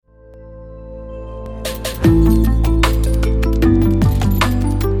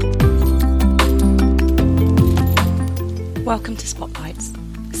Welcome to Spotlights,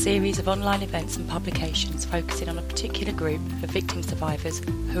 a series of online events and publications focusing on a particular group of victim survivors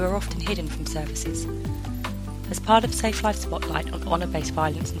who are often hidden from services. As part of Safe Life Spotlight on honour-based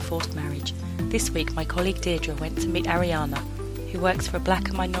violence and forced marriage, this week my colleague Deirdre went to meet Ariana, who works for a black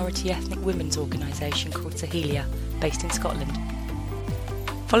and minority ethnic women's organisation called Sahelia, based in Scotland.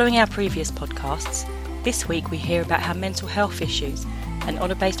 Following our previous podcasts, this week we hear about how mental health issues and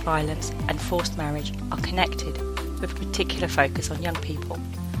honour-based violence and forced marriage are connected, with a particular focus on young people.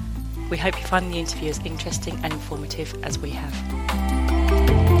 We hope you find the interview as interesting and informative as we have.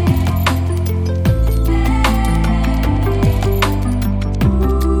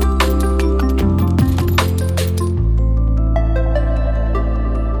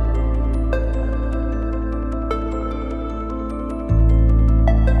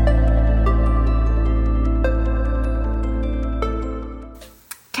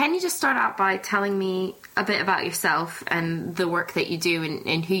 Can you just start out by telling me a bit about yourself and the work that you do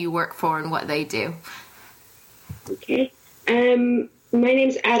and who you work for and what they do? Okay. My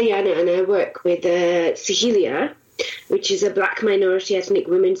name's Ariana and I work with Sahelia, which is a black minority ethnic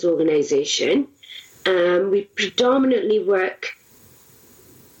women's organisation. We predominantly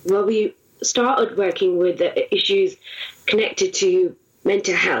we started working with issues connected to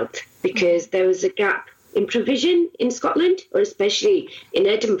mental health because there was a gap in provision in Scotland, or especially in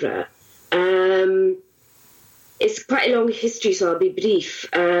Edinburgh. It's quite a long history, so I'll be brief.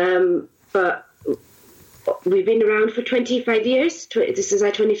 But we've been around for 25 years. This is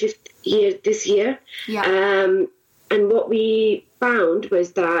our 25th year this year. Yeah. And what we found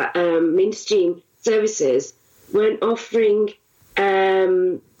was that mainstream services weren't offering,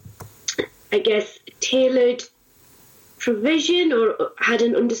 tailored provision or had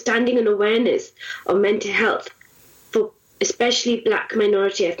an understanding and awareness of mental health for especially black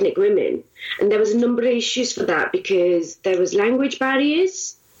minority ethnic women. And there was a number of issues for that because there was language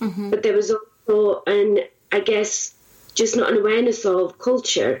barriers, but there was also just not an awareness of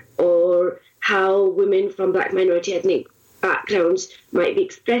culture or how women from black minority ethnic backgrounds might be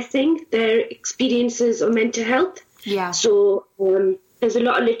expressing their experiences of mental health. Yeah. So there's a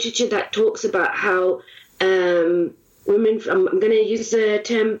lot of literature that talks about how women from, I'm going to use the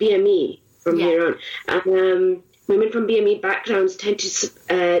term BME from here on. Women from BME backgrounds tend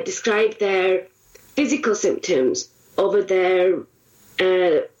to describe their physical symptoms over their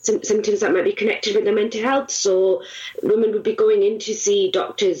symptoms that might be connected with their mental health. So women would be going in to see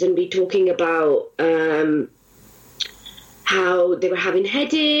doctors and be talking about how they were having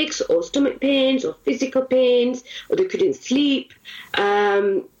headaches or stomach pains or physical pains, or they couldn't sleep,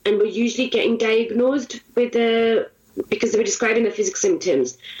 and were usually getting diagnosed with because they were describing their physical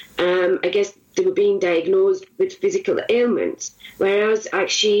symptoms. They were being diagnosed with physical ailments, whereas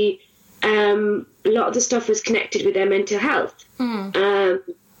actually a lot of the stuff was connected with their mental health.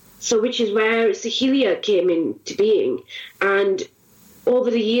 Which is where Sahelia came into being. And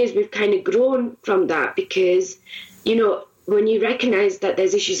over the years, we've kind of grown from that because, when you recognise that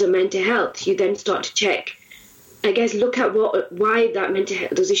there's issues of mental health, you then start to check, look at why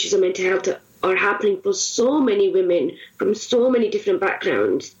those issues of mental health are happening for so many women from so many different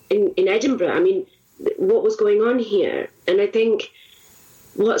backgrounds in Edinburgh. I mean, what was going on here? And I think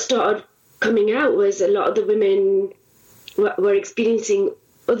what started coming out was a lot of the women were experiencing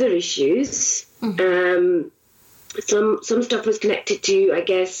other issues. Some stuff was connected to,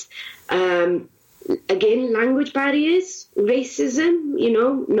 language barriers, racism,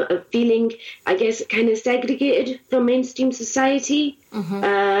 not feeling, kind of segregated from mainstream society.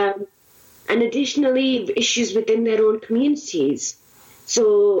 And additionally, issues within their own communities.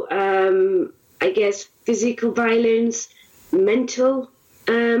 So, physical violence, mental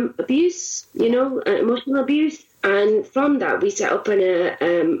abuse, emotional abuse. And from that, we set up a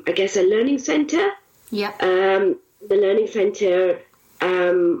learning centre. Yeah. The learning centre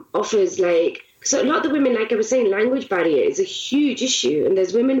offers so a lot of the women, like I was saying, language barrier is a huge issue. And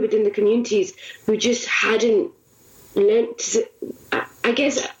there's women within the communities who just hadn't learnt,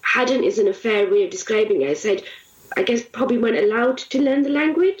 hadn't isn't a fair way of describing it. I said, probably weren't allowed to learn the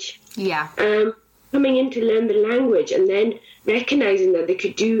language. Yeah. Coming in to learn the language and then recognising that they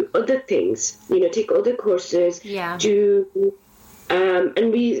could do other things, take other courses. Yeah.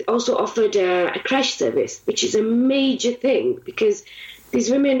 And we also offered a crash service, which is a major thing because these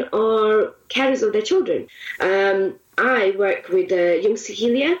women are carers of their children. I work with Young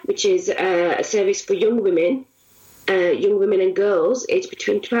Sahelia, which is a service for young women and girls aged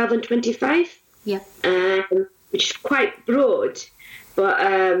between 12 and 25. Yeah. Which is quite broad, but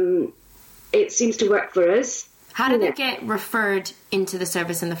it seems to work for us. How did they get referred into the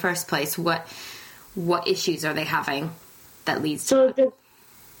service in the first place? What issues are they having? that leads So to that?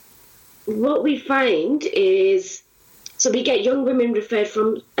 What we find is, so we get young women referred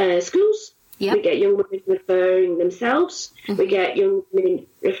from schools. Yep. We get young women referring themselves. We get young women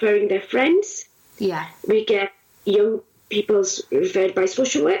referring their friends. Yeah. We get young people referred by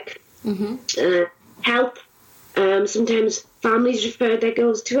social work, health. Sometimes families refer their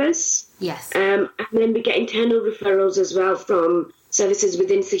girls to us. Yes. And then we get internal referrals as well from services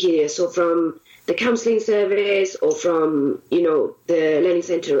within Sahiria, so from the counselling service or from, you know, the learning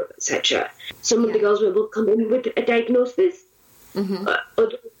centre, etc. Some of the girls will come in with a diagnosis.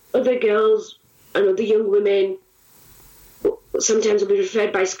 Other girls and other young women sometimes will be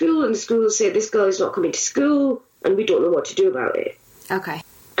referred by school, and the school will say, this girl is not coming to school, and we don't know what to do about it. Okay.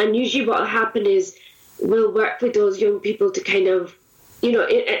 And usually what will happen is we'll work with those young people to kind of, you know,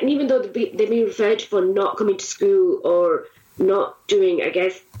 and even though they've been referred for not coming to school or not doing, I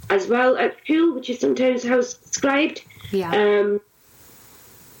guess, as well at school, which is sometimes how it's described, Yeah.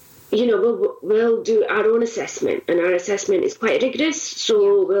 you know, we'll do our own assessment, and our assessment is quite rigorous.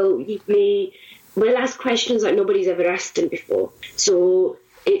 So we'll ask questions that nobody's ever asked them before. So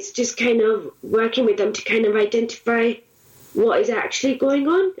it's just kind of working with them to kind of identify what is actually going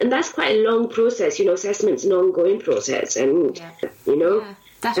on, and that's quite a long process. You know, assessment's an ongoing process, and you know,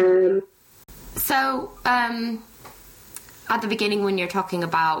 definitely. So, at the beginning, when you're talking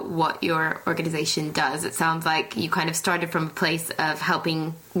about what your organization does, it sounds like you kind of started from a place of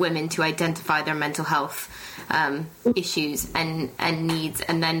helping women to identify their mental health issues and needs,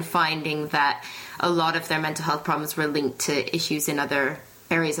 and then finding that a lot of their mental health problems were linked to issues in other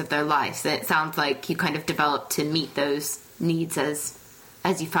areas of their lives. And it sounds like you kind of developed to meet those needs as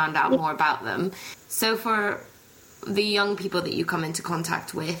you found out more about them. So for the young people that you come into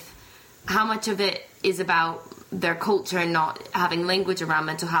contact with, how much of it is about their culture and not having language around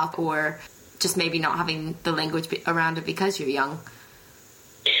mental health, or just maybe not having the language around it because you're young?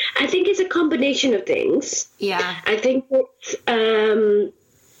 I think it's a combination of things. Yeah. I think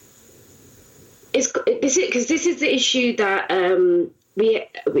because this is the issue that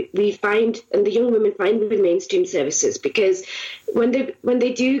we find, and the young women find with mainstream services, because when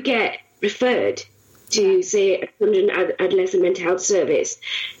they do get referred to, say, a children and adolescent mental health service,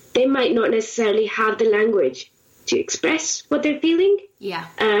 they might not necessarily have the language to express what they're feeling. Yeah.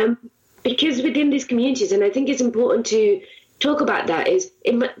 Because within these communities, and I think it's important to talk about that,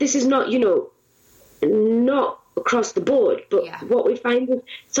 this is not, you know, not across the board, but what we find is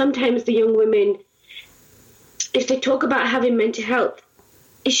sometimes the young women, if they talk about having mental health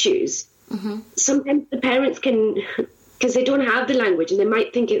issues, sometimes the parents can, because they don't have the language and they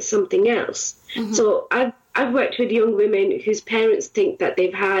might think it's something else. So I've worked with young women whose parents think that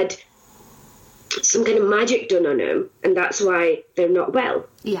they've had some kind of magic done on them, and that's why they're not well.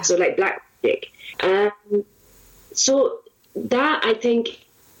 Yeah. So like black magic. So that, I think,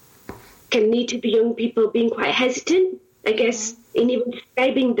 can lead to the young people being quite hesitant, I guess, in even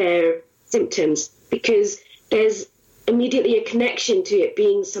describing their symptoms, because there's immediately a connection to it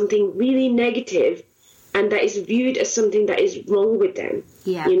being something really negative, and that is viewed as something that is wrong with them.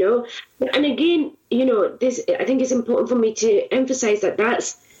 Yeah. You know? And again, you know, this, I think it's important for me to emphasize that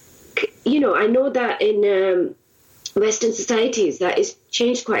that's, you know, I know that in Western societies that is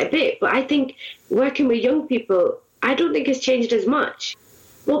changed quite a bit, but I think working with young people, I don't think it's changed as much.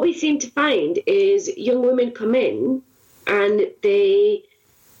 What we seem to find is young women come in and they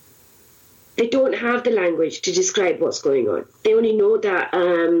don't have the language to describe what's going on. They only know that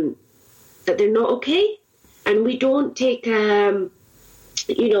that they're not okay, and we don't take, you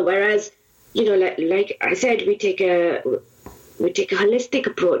know, whereas, you know, like I said, we take a holistic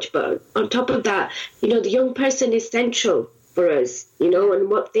approach, but on top of that, you know, the young person is central for us, you know, and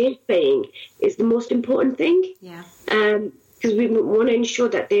what they're saying is the most important thing. Yeah. Because we want to ensure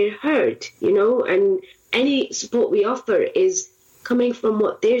that they're heard, you know, and any support we offer is coming from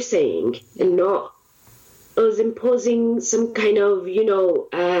what they're saying and not us imposing some kind of, you know,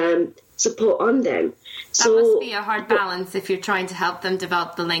 support on them. That must be a hard balance if you're trying to help them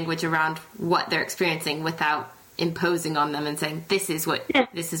develop the language around what they're experiencing without imposing on them and saying, this is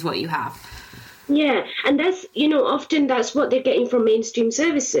what you have. Yeah, and that's, you know, often that's what they're getting from mainstream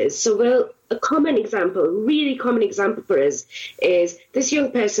services. So, well, a really common example for us is this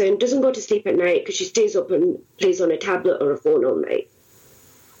young person doesn't go to sleep at night because she stays up and plays on a tablet or a phone all night.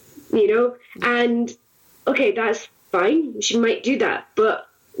 You know, and okay, that's fine. She might do that, but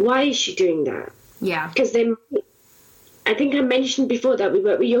why is she doing that? Yeah. Because I think I mentioned before that we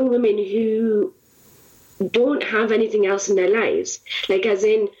work with young women who don't have anything else in their lives. Like, as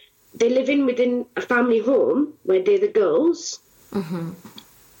in, they live within a family home where they're the girls,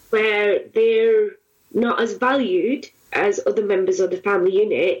 where they're not as valued as other members of the family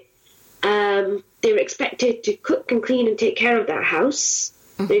unit. They're expected to cook and clean and take care of that house.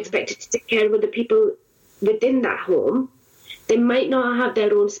 Mm-hmm. They're expected to take care of other people within that home. They might not have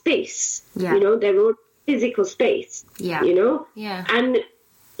their own space, yeah. you know, their own physical space, yeah. you know? Yeah. And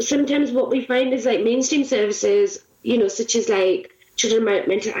sometimes what we find is like mainstream services, you know, such as like children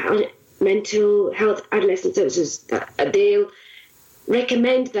mental health adolescent services, they'll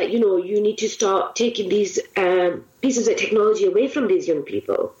recommend that, you know, you need to start taking these pieces of technology away from these young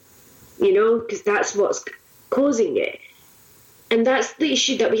people, you know, because that's what's causing it. And that's the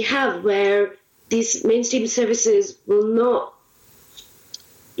issue that we have, where these mainstream services will not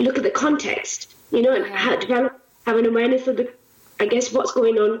look at the context, you know, and have an awareness of what's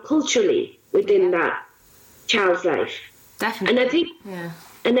going on culturally within that child's life. Definitely. And I think,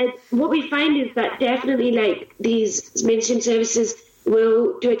 and then what we find is that definitely, like, these mainstream services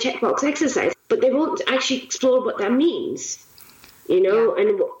will do a checkbox exercise, but they won't actually explore what that means, you know,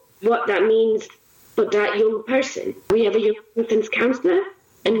 and what that means for that young person. We have a young person's counsellor,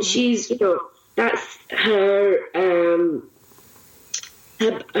 and she's, you know, that's her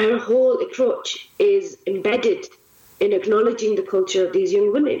whole approach is embedded in acknowledging the culture of these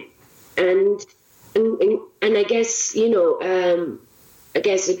young women, and I guess, you know, I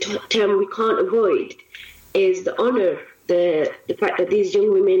guess the term we can't avoid is the honour, the fact that these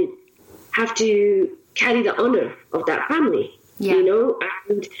young women have to carry the honour of that family, you know,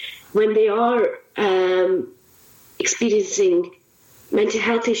 and when they are experiencing mental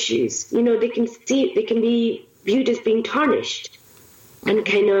health issues, you know, they can be viewed as being tarnished and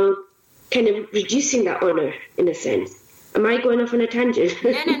kind of reducing that honour in a sense. Am I going off on a tangent?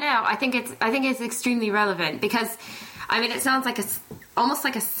 No. I think it's extremely relevant, because, I mean, it sounds like almost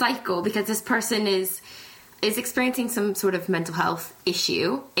like a cycle, because this person is experiencing some sort of mental health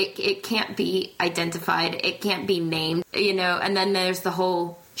issue. It can't be identified. It can't be named, you know, and then there's the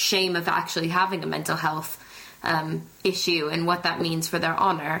whole shame of actually having a mental health issue and what that means for their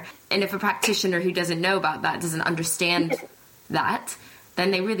honour. And if a practitioner who doesn't know about that doesn't understand that,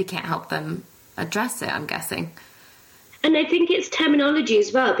 then they really can't help them address it, I'm guessing. And I think it's terminology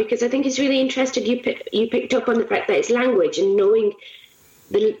as well, because I think it's really interesting you picked up on the fact that it's language and knowing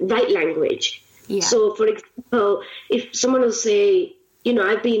the right language. Yeah. So, for example, if someone will say, you know,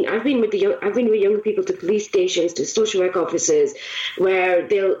 I've been with young people to police stations, to social work offices, where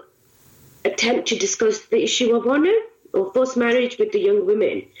they'll attempt to discuss the issue of honour or forced marriage with the young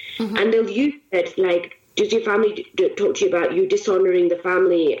women, and they'll use it like, does your family talk to you about you dishonouring the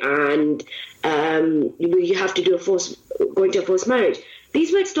family and you have to go into a forced marriage?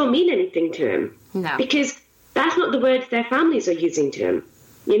 These words don't mean anything to them. No. Because that's not the words their families are using to them.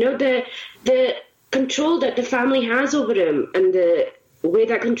 You know, the control that the family has over them and the way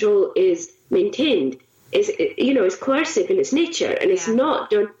that control is maintained is, you know, is coercive in its nature, and it's not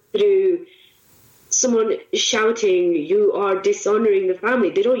done through someone shouting, you are dishonouring the family.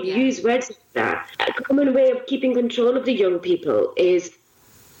 They don't use words like that. A common way of keeping control of the young people is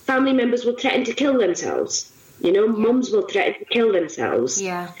family members will threaten to kill themselves. You know, mums will threaten to kill themselves.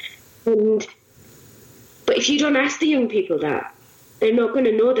 Yeah. But if you don't ask the young people that, they're not going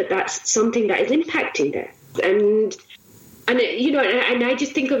to know that that's something that is impacting them. And you know, and I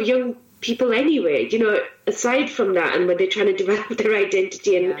just think of young people anyway, you know, aside from that, and when they're trying to develop their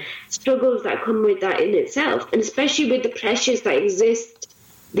identity and struggles that come with that in itself, and especially with the pressures that exist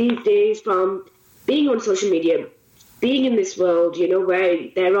these days from being on social media, being in this world, you know, where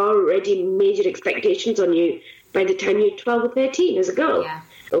there are already major expectations on you by the time you're 12 or 13 as a girl. Yeah.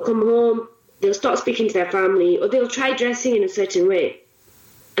 They'll come home, they'll start speaking to their family, or they'll try dressing in a certain way,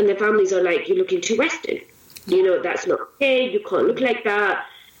 and their families are like, you're looking too Western. You know, that's not okay, you can't look like that.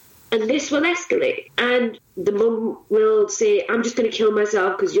 And this will escalate. And the mum will say, I'm just going to kill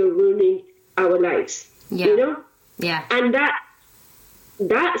myself because you're ruining our lives. Yeah. You know? Yeah. And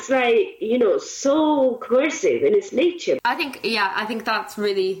that's like, you know, so coercive in its nature. I think that's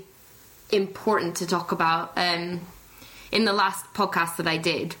really important to talk about. In the last podcast that I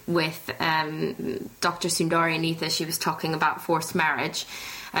did with Dr. Sundari Anitha, she was talking about forced marriage,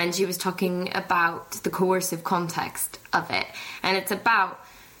 and she was talking about the coercive context of it. And it's about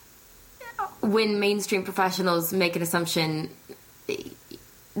when mainstream professionals make an assumption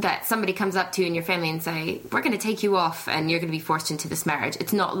that somebody comes up to you in your family and say, we're going to take you off and you're going to be forced into this marriage.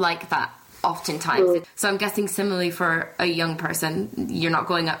 It's not like that oftentimes. So I'm guessing similarly for a young person, you're not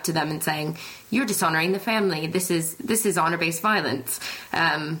going up to them and saying, you're dishonouring the family. This is honour-based violence.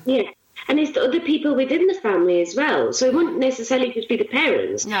 Yeah. And it's the other people within the family as well. So it wouldn't necessarily just be the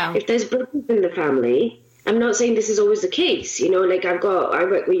parents. No. If there's brothers in the family, I'm not saying this is always the case, you know, like I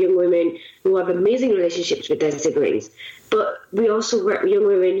work with young women who have amazing relationships with their siblings, but we also work with young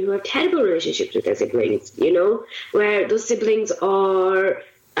women who have terrible relationships with their siblings, you know, where those siblings are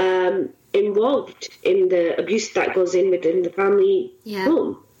involved in the abuse that goes in within the family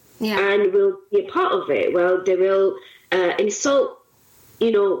home and will be a part of it. Well, they will insult,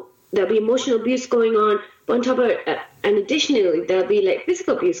 you know, there'll be emotional abuse going on, but on top of it, and additionally, there'll be like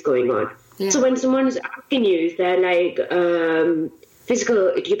physical abuse going on. Yeah. So when someone's asking you, they're like,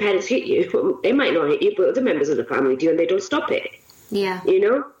 physical, your parents hit you, they might not hit you, but other members of the family do, and they don't stop it. Yeah. You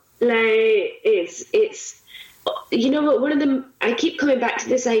know? Like, it's you know what, one of them, I keep coming back to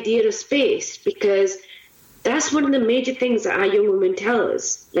this idea of space, because that's one of the major things that our young women tell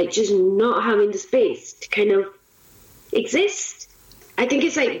us, like just not having the space to kind of exist. I think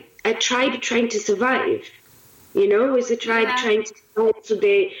it's like a tribe trying to survive, you know, it's a tribe trying to survive, so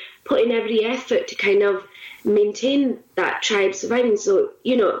they put in every effort to kind of maintain that tribe surviving. So,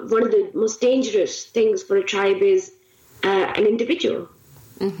 you know, one of the most dangerous things for a tribe is an individual,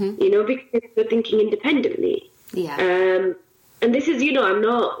 you know, because they're thinking independently. Yeah. And this is, you know,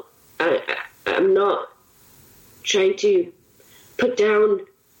 I'm not trying to put down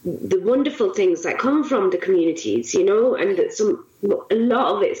the wonderful things that come from the communities, you know, and that a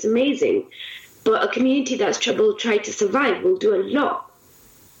lot of it's amazing. But a community that's tried to survive will do a lot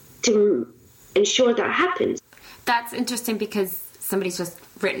to ensure that happens. That's interesting, because somebody's just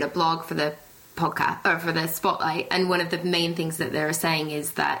written a blog for the podcast, or for the Spotlight, and one of the main things that they're saying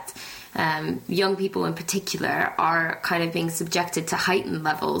is that young people in particular are kind of being subjected to heightened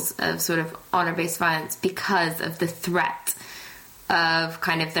levels of sort of honour-based violence because of the threat of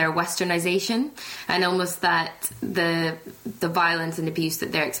kind of their westernization, and almost that the violence and abuse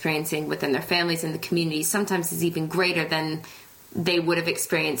that they're experiencing within their families and the communities sometimes is even greater than they would have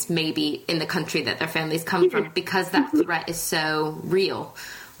experienced maybe in the country that their families come from, because that threat is so real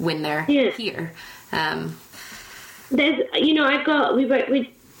when they're here. There's, you know, we work with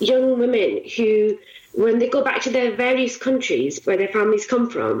young women who, when they go back to their various countries where their families come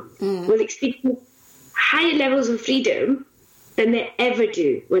from, will experience higher levels of freedom than they ever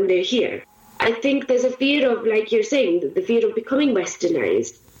do when they're here. I think there's a fear of, like you're saying, the fear of becoming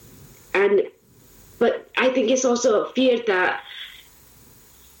westernized. But I think it's also a fear that,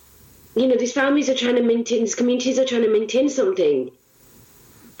 you know, these communities are trying to maintain something,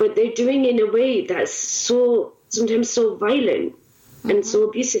 but they're doing it in a way that's sometimes so violent and so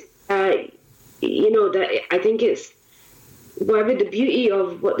abusive. You know, that I think it's wherever the beauty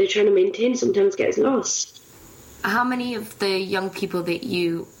of what they're trying to maintain sometimes gets lost. How many of the young people that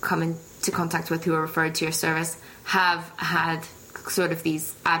you come into contact with who are referred to your service have had sort of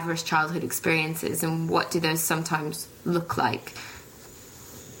these adverse childhood experiences, and what do those sometimes look like?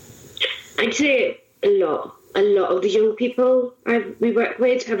 I'd say a lot of the young people we work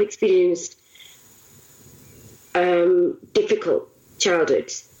with have experienced difficult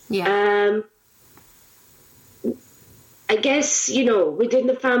childhoods. Yeah. I guess, you know, within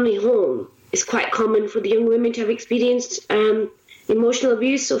the family home, it's quite common for the young women to have experienced emotional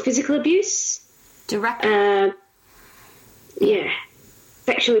abuse or physical abuse. Directly.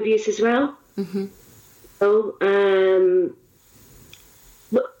 Sexual abuse as well. Mm-hmm. So, and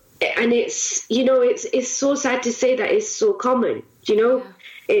it's, you know, it's so sad to say that it's so common, you know.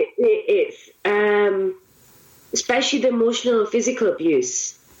 Yeah. It's especially the emotional and physical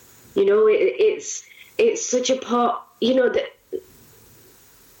abuse, you know, it's such a part, you know, that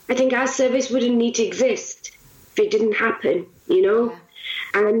I think our service wouldn't need to exist if it didn't happen, you know.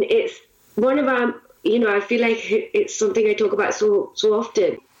 Yeah. And it's one of our, you know, I feel like it's something I talk about so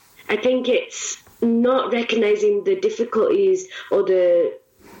often. I think it's not recognizing the difficulties or the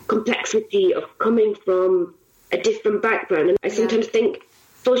complexity of coming from a different background. And I sometimes think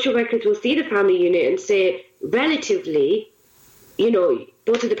social workers will see the family unit and say, relatively, you know,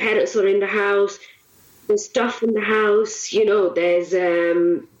 both of the parents are in the house, there's stuff in the house, you know, there's,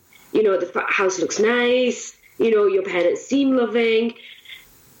 you know, the house looks nice, you know, your parents seem loving.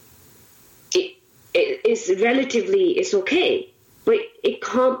 It's relatively, it's okay. But it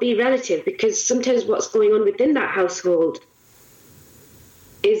can't be relative, because sometimes what's going on within that household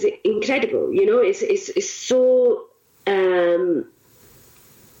is incredible. You know, it's so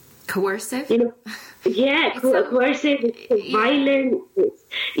coercive. You know, coercive. It's so violent.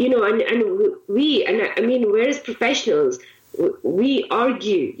 You know, and I mean, we're as professionals, we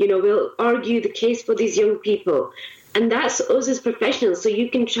argue. You know, we'll argue the case for these young people, and that's us as professionals. So you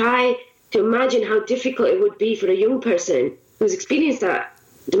can try to imagine how difficult it would be for a young person who's experienced that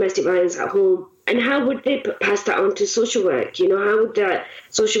domestic violence at home, and how would they pass that on to social work? You know, how would that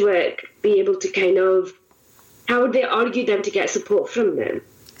social work be able to kind of how would they argue them to get support from them?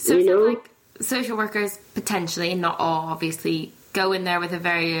 So it sounds like social workers potentially, not all obviously, go in there with a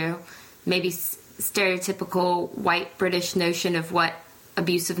very maybe stereotypical white British notion of what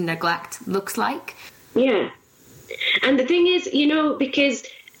abusive neglect looks like. Yeah. And the thing is, because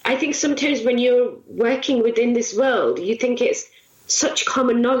I think sometimes when you're working within this world, you think it's such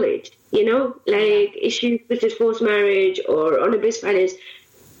common knowledge, like issues such as forced marriage or honor-based violence,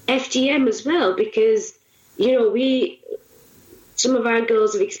 FGM as well, because, some of our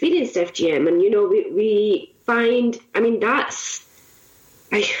girls have experienced FGM, and, we find, I'd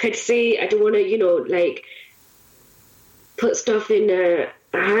say, I don't want to, put stuff in a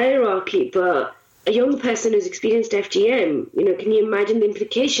hierarchy, but a young person who's experienced FGM, can you imagine the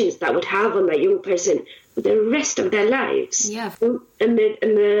implications that would have on that young person for the rest of their lives? Yeah. And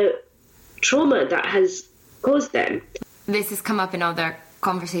the trauma that has caused them. This has come up in other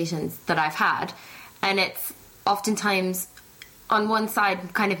conversations that I've had, and it's oftentimes, on one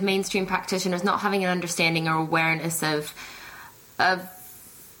side, kind of mainstream practitioners not having an understanding or awareness of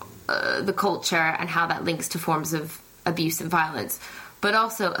the culture and how that links to forms of abuse and violence, but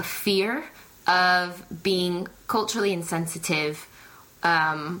also a fear of being culturally insensitive,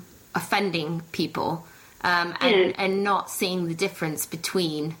 offending people, and not seeing the difference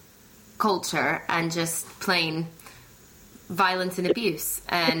between culture and just plain violence and abuse,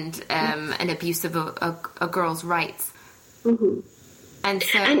 and an abuse of a girl's rights. Mm-hmm. And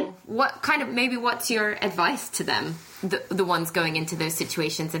so, what's your advice to them, the ones going into those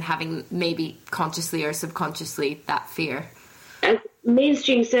situations and having maybe consciously or subconsciously that fear? As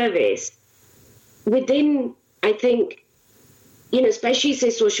mainstream service, within, I think, especially say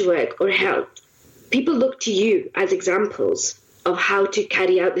social work or health, people look to you as examples of how to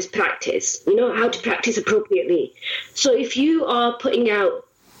carry out this practice, how to practice appropriately. So if you are putting out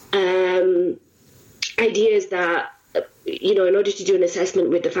ideas that, in order to do an assessment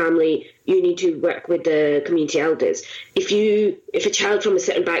with the family, you need to work with the community elders. If a child from a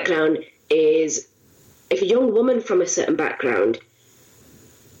certain background if a young woman from a certain background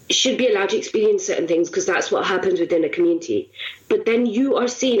should be allowed to experience certain things because that's what happens within a community, but then you are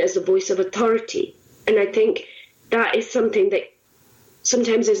seen as the voice of authority. And I think that is something that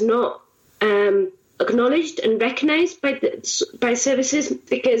sometimes is not acknowledged and recognised by services,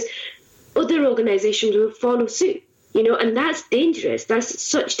 because other organisations will follow suit, and that's dangerous. That's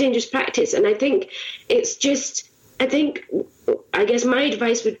such dangerous practice. And I think I guess my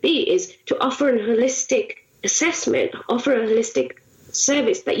advice would be is to offer a holistic assessment, offer a holistic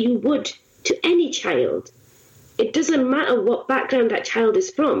service that you would to any child. It doesn't matter what background that child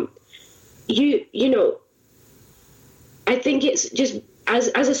is from. I think it's just as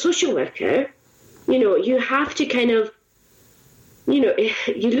a social worker, you have to kind of,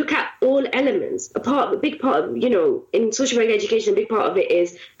 you look at all elements. A big part of, in social work education, a big part of it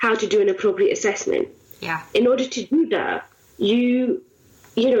is how to do an appropriate assessment. Yeah. In order to do that, you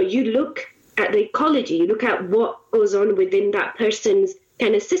look at the ecology, you look at what goes on within that person's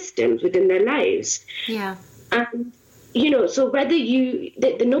kind of systems within their lives. Yeah. And, so whether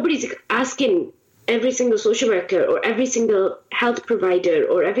nobody's asking every single social worker or every single health provider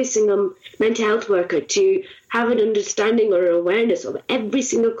or every single mental health worker to have an understanding or awareness of every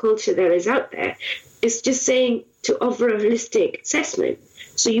single culture there is out there. It's just saying to offer a holistic assessment.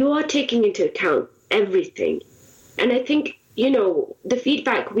 So you are taking into account everything. And I think, the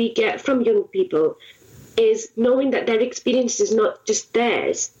feedback we get from young people is knowing that their experience is not just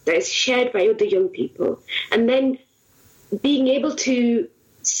theirs, that it's shared by other young people. And then being able to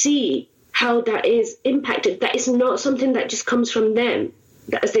see how that is impacted, that is not something that just comes from them,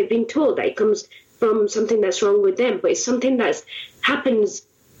 that as they've been told, that it comes from something that's wrong with them, but it's something that happens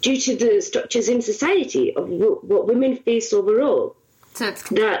due to the structures in society of what women face overall. So it's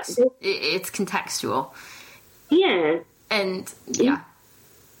contextual. Yeah. And, yeah.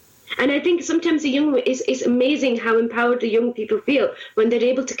 And I think sometimes it's amazing how empowered the young people feel when they're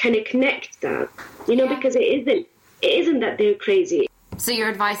able to kind of connect that, because it isn't that they're crazy. So your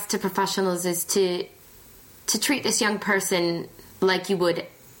advice to professionals is to treat this young person like you would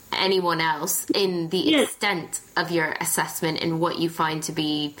anyone else in the extent of your assessment and what you find to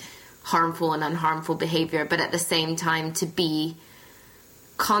be harmful and unharmful behaviour, but at the same time to be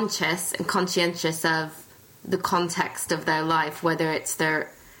conscious and conscientious of the context of their life, whether it's their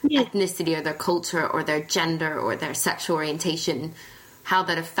ethnicity or their culture or their gender or their sexual orientation, how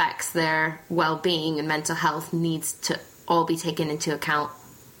that affects their well-being and mental health needs to all be taken into account.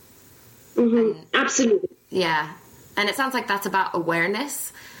 Mm-hmm. Absolutely. Yeah. And it sounds like that's about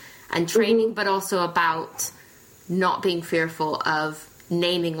awareness and training, but also about not being fearful of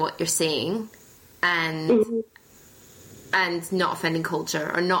naming what you're seeing and and not offending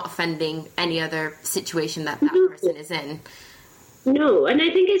culture or not offending any other situation that person is in. No, and I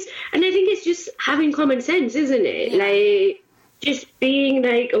think it's just having common sense, isn't it? Yeah. Like, just being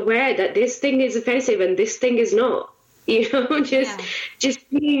like aware that this thing is offensive and this thing is not. Just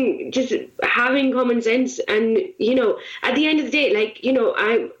having common sense, and at the end of the day, like,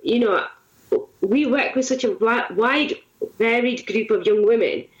 we work with such a wide, varied group of young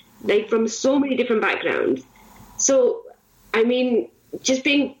women, like from so many different backgrounds. So, I mean, just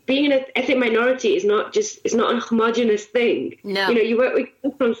being an ethnic minority is not a homogenous thing. No. You work with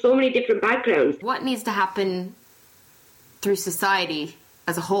people from so many different backgrounds. What needs to happen through society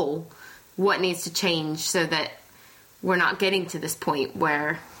as a whole? What needs to change so that we're not getting to this point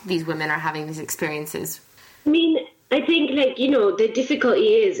where these women are having these experiences? I mean, I think, like, the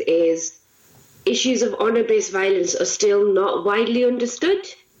difficulty is issues of honour-based violence are still not widely understood.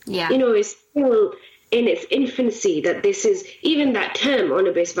 Yeah. It's still in its infancy that this is, even that term,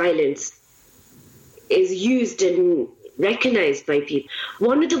 honour-based violence, is used and recognised by people.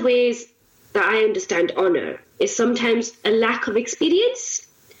 One of the ways that I understand honour is sometimes a lack of experience.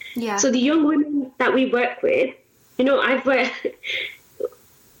 Yeah. So the young women that we work with, I've worked,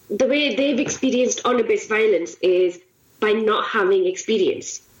 the way they've experienced honour-based violence is by not having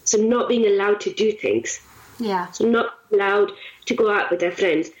experience. So not being allowed to do things. Yeah. So not allowed to go out with their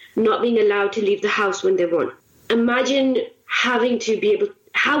friends, not being allowed to leave the house when they want. Imagine having to be able,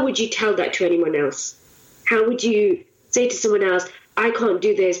 how would you tell that to anyone else? How would you say to someone else, I can't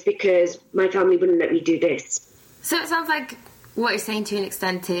do this because my family wouldn't let me do this? So it sounds like what you're saying to an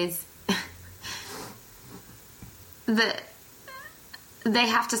extent is that they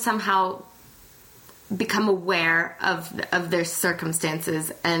have to somehow become aware of their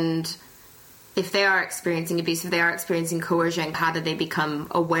circumstances, and if they are experiencing abuse, if they are experiencing coercion, how do they become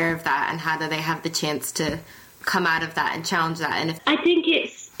aware of that, and how do they have the chance to come out of that and challenge that? And I think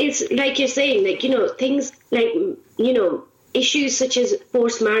it's like you're saying, like, things like, issues such as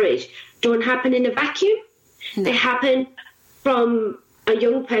forced marriage don't happen in a vacuum. No. They happen from a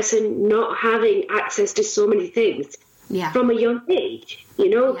young person not having access to so many things from a young age.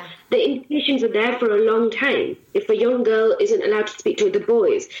 Yeah. The indications are there for a long time. If a young girl isn't allowed to speak to other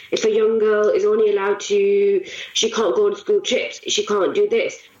boys, if a young girl is only allowed to, she can't go on school trips, she can't do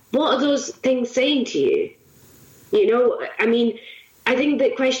this, what are those things saying to you? I mean, I think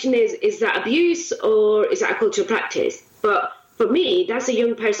the question is that abuse or is that a cultural practice? But for me, that's a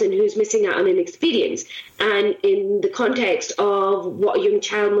young person who's missing out on an experience. And in the context of what a young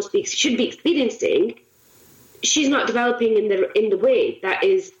child should be experiencing, she's not developing in the way that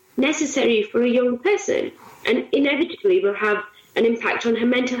is necessary for a young person, and inevitably will have an impact on her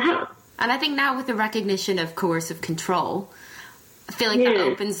mental health. And I think now with the recognition of coercive control, I feel like that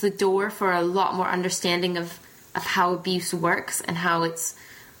opens the door for a lot more understanding of how abuse works and how it's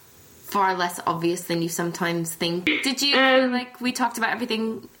far less obvious than you sometimes think. Did you feel like we talked about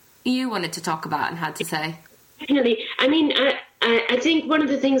everything you wanted to talk about and had to say? Definitely. I mean, I think one of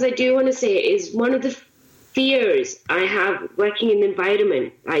the things I do want to say is one of the fears I have working in the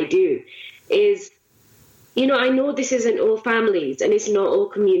environment I do is, I know this isn't all families and it's not all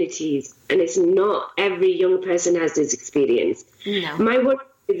communities and it's not every young person has this experience. No. My work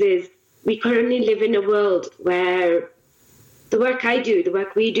is we currently live in a world where the work I do, the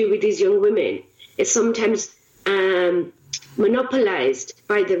work we do with these young women is sometimes monopolized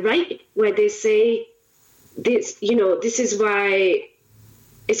by the right, where they say this, this is why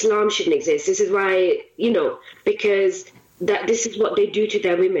Islam shouldn't exist. This is why, because this is what they do to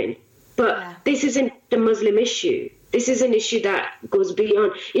their women. But this isn't the Muslim issue. This is an issue that goes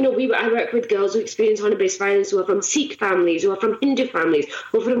beyond. I work with girls who experience honour-based violence who are from Sikh families, who are from Hindu families,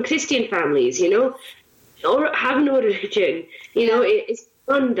 who are from Christian families, or have no religion. It's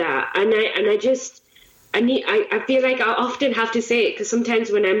beyond that. And I feel like I often have to say it, because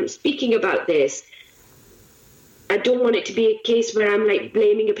sometimes when I'm speaking about this, I don't want it to be a case where I'm like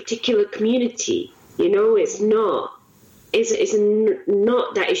blaming a particular community. It's not. It's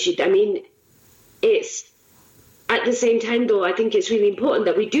not that issue. I mean, it's at the same time, though, I think it's really important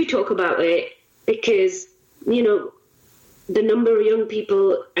that we do talk about it, because, the number of young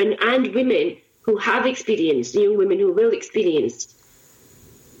people and women who have experienced, young women who will experience,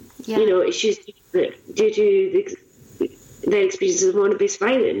 issues due to their experiences of honour-based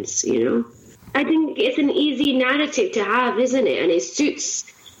violence, I think it's an easy narrative to have, isn't it? And it suits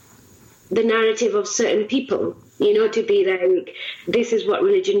the narrative of certain people, to be like, this is what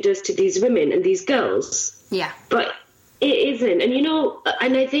religion does to these women and these girls. Yeah. But it isn't. And,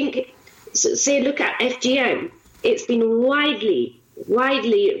 and I think, say, look at FGM. It's been widely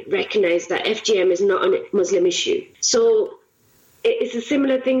widely recognised that FGM is not a Muslim issue. So it's a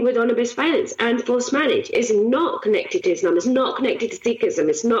similar thing with honour-based violence and forced marriage. It's not connected to Islam, it's not connected to Sikhism,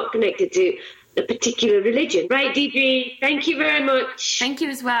 it's not connected to a particular religion. Right, Deidre? Thank you very much. Thank you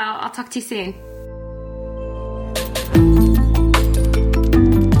as well. I'll talk to you soon.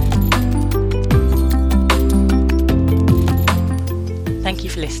 Thank you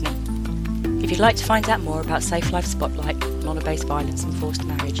for listening. If you'd like to find out more about Safe Lives Spotlight on honour-based violence and forced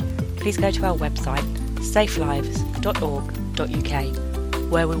marriage, please go to our website,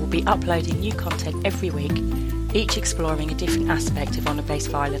 safelives.org.uk, where we will be uploading new content every week, each exploring a different aspect of honour-based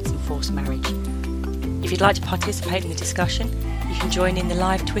violence and forced marriage. If you'd like to participate in the discussion, you can join in the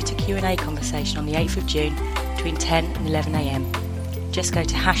live Twitter Q&A conversation on the 8th of June between 10 and 11am. Just go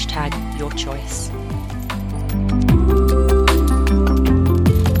to #YourChoice.